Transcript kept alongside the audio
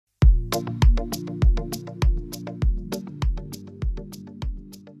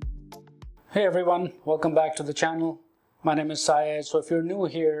Hey everyone, welcome back to the channel. My name is Syed. So if you're new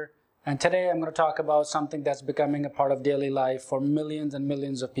here, and today I'm going to talk about something that's becoming a part of daily life for millions and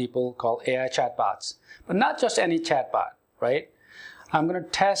millions of people called AI chatbots. But not just any chatbot, right? I'm going to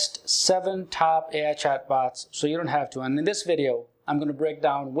test 7 top AI chatbots so you don't have to. And in this video, I'm going to break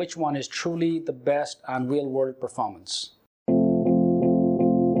down which one is truly the best on real-world performance.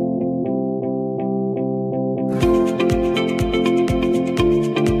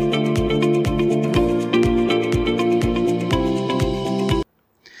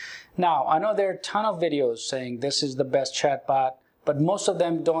 Now, I know there are a ton of videos saying this is the best chatbot, but most of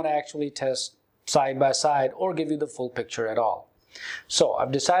them don't actually test side by side or give you the full picture at all. So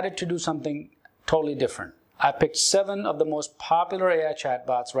I've decided to do something totally different. I picked 7 of the most popular AI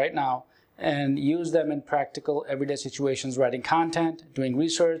chatbots right now and use them in practical everyday situations, writing content, doing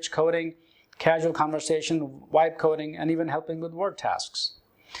research, coding, casual conversation, vibe coding, and even helping with word tasks.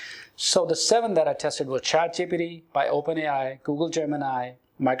 So the 7 that I tested were ChatGPT by OpenAI, Google Gemini,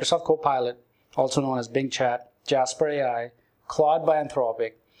 Microsoft Copilot, also known as Bing Chat, Jasper AI, Claude by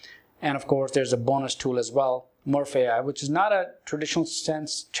Anthropic, and of course there's a bonus tool as well, Murph AI, which is not a traditional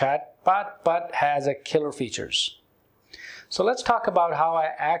sense chatbot, but has a killer features. So let's talk about how I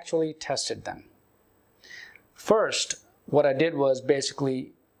actually tested them. First, what I did was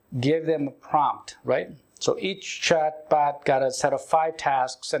basically give them a prompt, right? So each chatbot got a set of 5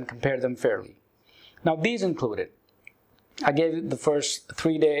 tasks and compared them fairly. Now these included, I gave it the first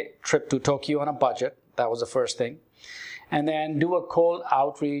 3-day trip to Tokyo on a budget. That was the first thing. And then do a cold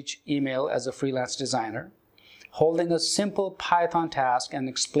outreach email as a freelance designer, holding a simple Python task and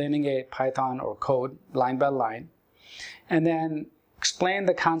explaining a Python or code line by line, and then explain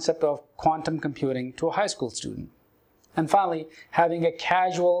the concept of quantum computing to a high school student. And finally, having a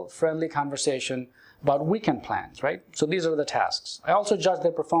casual, friendly conversation about weekend plans, right? So these are the tasks. I also judged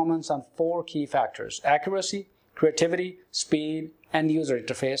their performance on 4 key factors: accuracy, creativity, speed, and user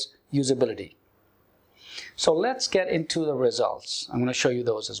interface usability. So let's get into the results. I'm going to show you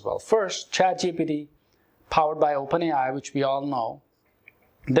those as well. First, ChatGPT, powered by OpenAI, which we all know.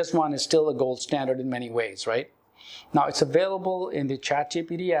 This one is still the gold standard in many ways, right? Now, it's available in the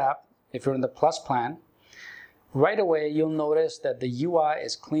ChatGPT app if you're in the Plus plan. Right away, you'll notice that the UI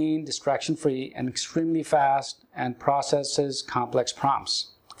is clean, distraction-free, and extremely fast, and processes complex prompts.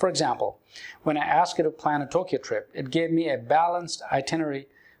 For example, when I asked it to plan a Tokyo trip, it gave me a balanced itinerary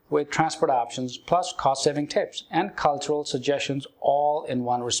with transport options, plus cost-saving tips and cultural suggestions all in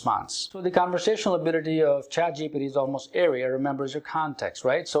one response. So the conversational ability of ChatGPT is almost airy. It remembers your context,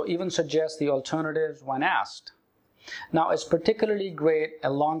 right? So even suggests the alternatives when asked. Now, it's particularly great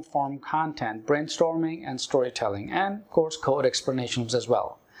at long-form content, brainstorming and storytelling, and of course code explanations as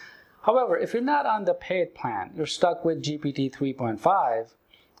well. However, if you're not on the paid plan, you're stuck with GPT 3.5,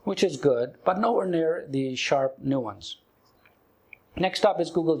 which is good, but nowhere near the sharp new ones. Next up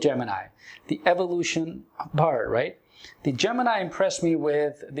is Google Gemini, the evolution of BARD, right? The Gemini impressed me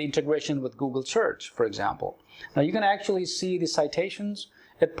with the integration with Google Search, for example. Now you can actually see the citations.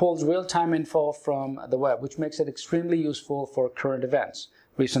 It pulls real-time info from the web, which makes it extremely useful for current events,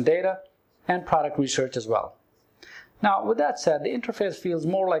 recent data, and product research as well. Now, with that said, the interface feels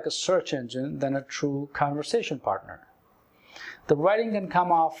more like a search engine than a true conversation partner. The writing can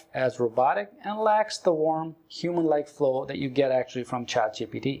come off as robotic and lacks the warm, human-like flow that you get actually from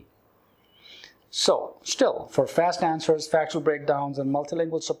ChatGPT. So, still, for fast answers, factual breakdowns, and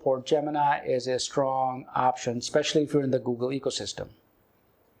multilingual support, Gemini is a strong option, especially if you're in the Google ecosystem.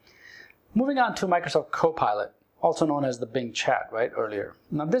 Moving on to Microsoft Copilot, also known as the Bing Chat, right, earlier.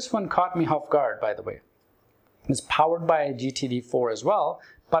 Now, this one caught me off guard, by the way. It's powered by a GTD4 as well,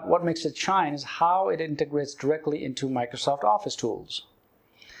 but what makes it shine is how it integrates directly into Microsoft Office tools.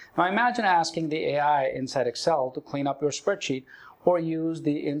 Now imagine asking the AI inside Excel to clean up your spreadsheet or use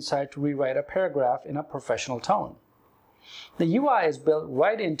the Insight to rewrite a paragraph in a professional tone. The UI is built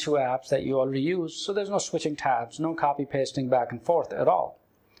right into apps that you already use, so there's no switching tabs, no copy pasting back and forth at all.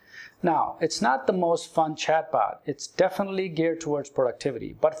 Now, it's not the most fun chatbot. It's definitely geared towards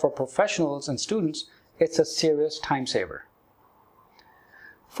productivity, but for professionals and students, it's a serious time saver.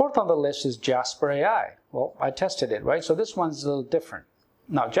 Fourth on the list is Jasper AI. Well, I tested it, right? So this one's a little different.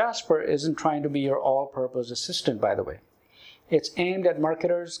 Now, Jasper isn't trying to be your all-purpose assistant, by the way. It's aimed at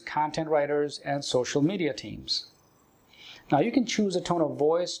marketers, content writers, and social media teams. Now, you can choose a tone of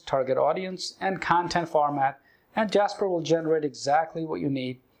voice, target audience, and content format, and Jasper will generate exactly what you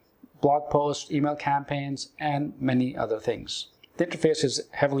need: blog posts, email campaigns, and many other things. The interface is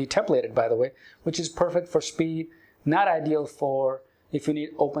heavily templated, by the way, which is perfect for speed, not ideal for if you need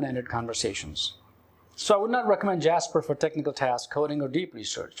open-ended conversations. So I would not recommend Jasper for technical tasks, coding, or deep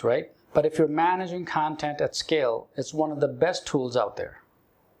research, right? but if you're managing content at scale, it's one of the best tools out there.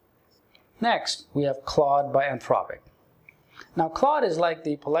 Next, we have Claude by Anthropic. Now, Claude is like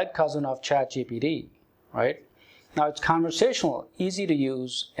the polite cousin of ChatGPT, right? Now, it's conversational, easy to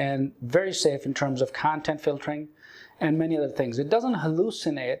use, and very safe in terms of content filtering and many other things. It doesn't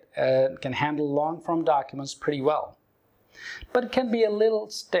hallucinate and can handle long-form documents pretty well. But it can be a little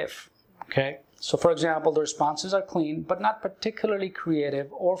stiff, okay? So, for example, the responses are clean, but not particularly creative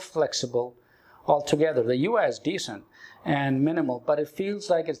or flexible altogether. The UI is decent and minimal, but it feels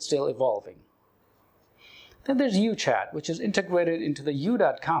like it's still evolving. Then there's UChat, which is integrated into the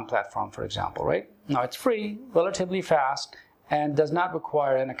U.com platform, for example, right? Now, it's free, relatively fast, and does not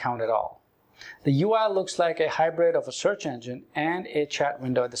require an account at all. The UI looks like a hybrid of a search engine and a chat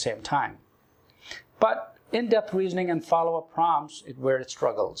window at the same time. But in-depth reasoning and follow-up prompts is where it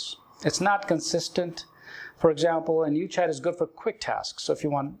struggles. It's not consistent. For example, and UChat is good for quick tasks. So if you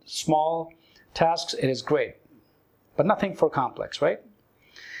want small tasks, it is great, but nothing for complex, right?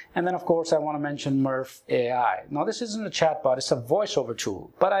 And then, of course, I want to mention Mistral AI. Now, this isn't a chatbot, it's a voiceover tool,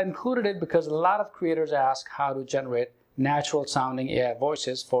 but I included it because a lot of creators ask how to generate natural-sounding AI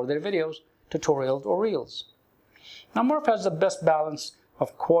voices for their videos, tutorials, or reels. Now, Mistral has the best balance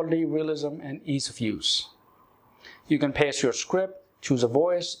of quality, realism, and ease of use. You can paste your script, choose a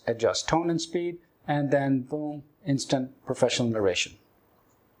voice, adjust tone and speed, and then, boom, instant professional narration.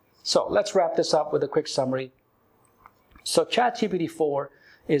 So, let's wrap this up with a quick summary. So, ChatGPT 4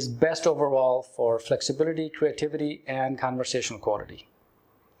 is best overall for flexibility, creativity, and conversational quality.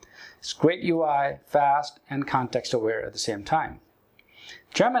 It's great UI, fast, and context-aware at the same time.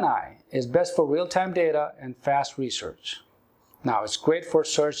 Gemini is best for real-time data and fast research. Now, it's great for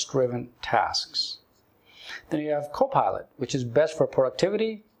search-driven tasks. Then you have Copilot, which is best for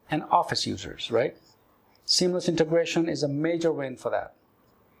productivity and office users, right? Seamless integration is a major win for that.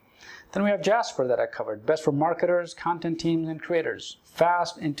 Then we have Jasper that I covered, best for marketers, content teams, and creators.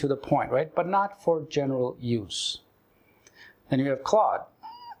 Fast and to the point, right? But not for general use. Then you have Claude,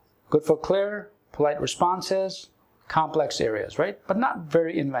 good for clear, polite responses, complex areas, right? But not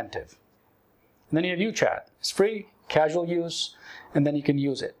very inventive. And then you have UChat. It's free, casual use, and then you can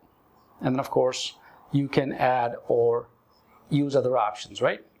use it. And then, of course, you can add or use other options,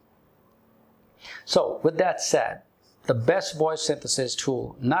 right? So, with that said, the best voice synthesis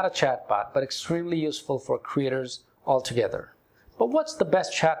tool, not a chatbot, but extremely useful for creators altogether. But what's the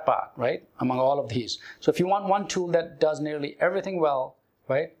best chatbot, right, among all of these? So if you want one tool that does nearly everything well,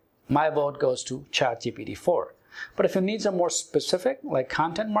 right, my vote goes to ChatGPT 4. But if you need some more specific, like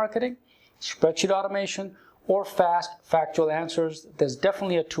content marketing, spreadsheet automation, or fast, factual answers, there's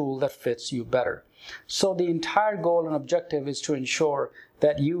definitely a tool that fits you better. So the entire goal and objective is to ensure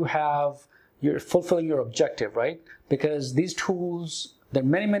that you're fulfilling your objective, right? Because these tools, there are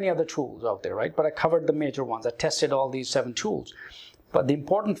many, many other tools out there, right? But I covered the major ones. I tested all these 7 tools. But the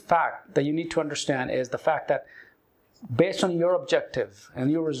important fact that you need to understand is the fact that based on your objective and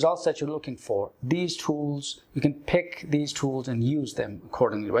your results that you're looking for, these tools, you can pick these tools and use them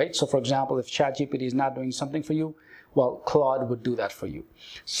accordingly, right? So for example, if ChatGPT is not doing something for you, well, Claude would do that for you.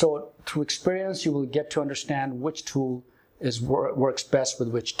 So through experience, you will get to understand which tool works best with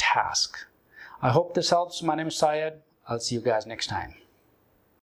which task. I hope this helps. My name is Syed. I'll see you guys next time.